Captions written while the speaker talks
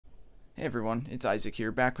Hey everyone, it's Isaac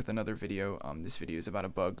here, back with another video. This video is about a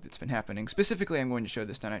bug that's been happening. Specifically, I'm going to show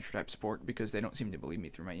this to Nitro type support because they don't seem to believe me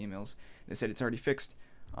through my emails. They said it's already fixed.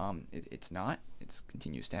 It's not. It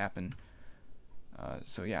continues to happen.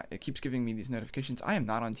 So yeah, it keeps giving me these notifications. I am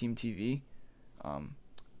not on Team TV.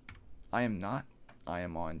 I am not. I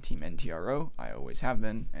am on Team NTRO. I always have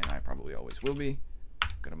been, and I probably always will be.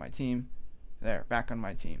 Go to my team. There, back on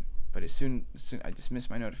my team. But as soon I dismiss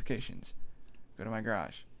my notifications. Go to my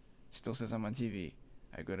garage. Still says I'm on TV.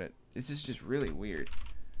 I go to, this is just really weird.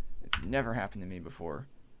 It's never happened to me before.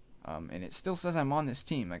 And it still says I'm on this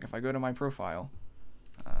team. Like if I go to my profile,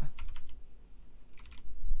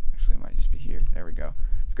 actually it might just be here. There we go.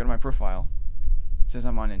 If I go to my profile, it says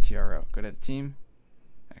I'm on NTRO. Go to the team.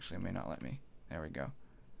 Actually, it may not let me. There we go.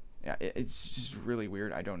 Yeah, it's just really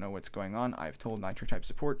weird. I don't know what's going on. I've told Nitro type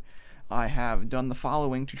support. I have done the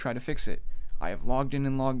following to try to fix it. I have logged in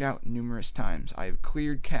and logged out numerous times. I have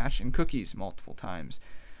cleared cache and cookies multiple times.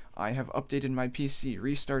 I have updated my PC,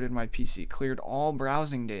 restarted my PC, cleared all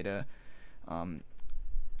browsing data.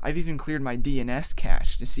 I've even cleared my DNS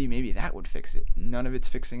cache to see maybe that would fix it. None of it's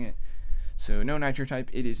fixing it. So no Nitro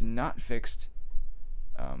type, it is not fixed.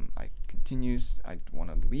 I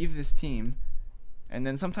want to leave this team, and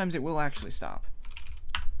then sometimes it will actually stop.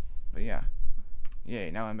 But yeah,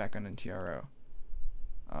 yay, now I'm back on NTRO.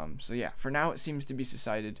 So yeah, for now it seems to be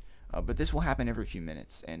subsided, but this will happen every few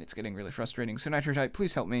minutes, and it's getting really frustrating. So Nitro type,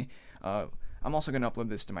 please help me. I'm also going to upload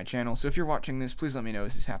this to my channel, so if you're watching this, please let me know,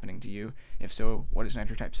 is this happening to you? If so, what has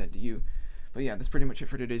Nitro type said to you? But yeah, that's pretty much it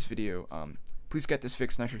for today's video. Please get this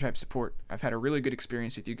fixed, Nitro type support. I've had a really good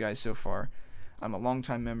experience with you guys so far. I'm a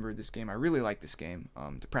long-time member of this game. I really like this game.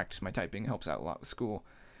 To practice my typing, it helps out a lot with school.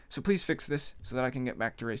 So please fix this so that I can get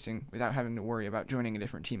back to racing without having to worry about joining a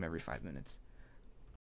different team every 5 minutes.